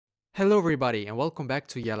Hello everybody and welcome back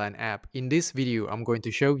to Yalan app. In this video, I'm going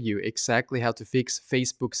to show you exactly how to fix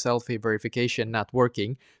Facebook selfie verification not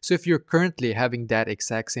working. So if you're currently having that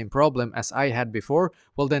exact same problem as I had before,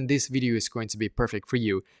 well then this video is going to be perfect for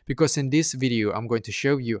you. Because in this video, I'm going to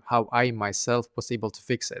show you how I myself was able to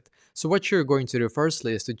fix it. So what you're going to do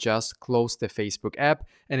firstly is to just close the Facebook app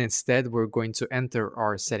and instead we're going to enter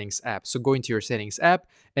our settings app. So go into your settings app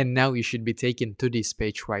and now you should be taken to this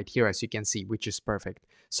page right here as you can see, which is perfect.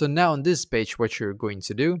 So now on this page, what you're going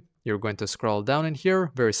to do, you're going to scroll down in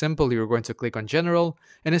here. Very simple. You're going to click on general.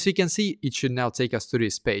 And as you can see, it should now take us to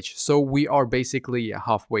this page. So we are basically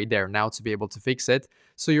halfway there now to be able to fix it.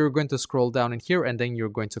 So you're going to scroll down in here and then you're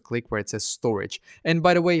going to click where it says storage. And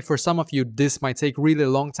by the way, for some of you, this might take really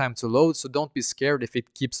long time to load. So don't be scared if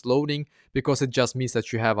it keeps loading because it just means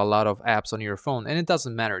that you have a lot of apps on your phone. And it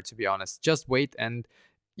doesn't matter, to be honest. Just wait and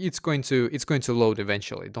it's going to load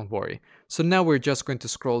eventually, don't worry. So now we're just going to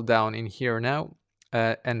scroll down in here now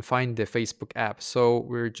and find the Facebook app. So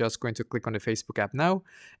we're just going to click on the Facebook app now.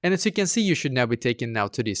 And as you can see, you should now be taken now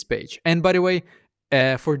to this page. And by the way,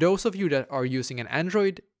 for those of you that are using an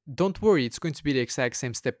Android, don't worry, it's going to be the exact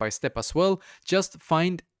same step by step as well. Just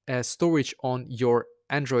find storage on your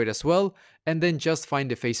Android as well, and then just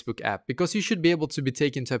find the Facebook app because you should be able to be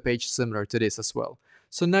taken to a page similar to this as well.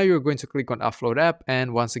 So now you're going to click on upload app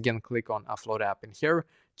and once again click on upload app in here.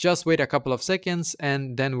 Just wait a couple of seconds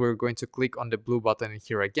and then we're going to click on the blue button in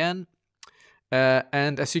here again.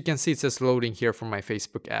 And as you can see, it says loading here from my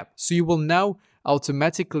Facebook app. So you will now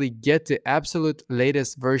automatically get the absolute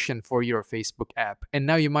latest version for your Facebook app. And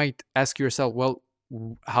now you might ask yourself, well,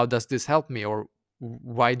 how does this help me, or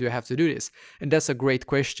why do I have to do this? And that's a great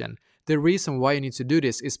question. The reason why you need to do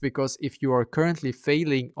this is because if you are currently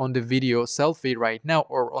failing on the video selfie right now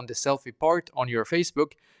or on the selfie part on your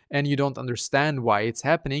Facebook and you don't understand why it's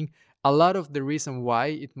happening, a lot of the reason why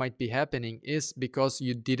it might be happening is because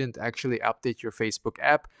you didn't actually update your Facebook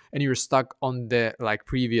app and you're stuck on the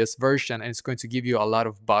previous version, and it's going to give you a lot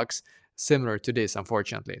of bugs similar to this,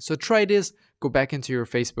 unfortunately. So try this, go back into your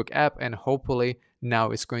Facebook app, and hopefully now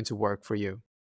it's going to work for you.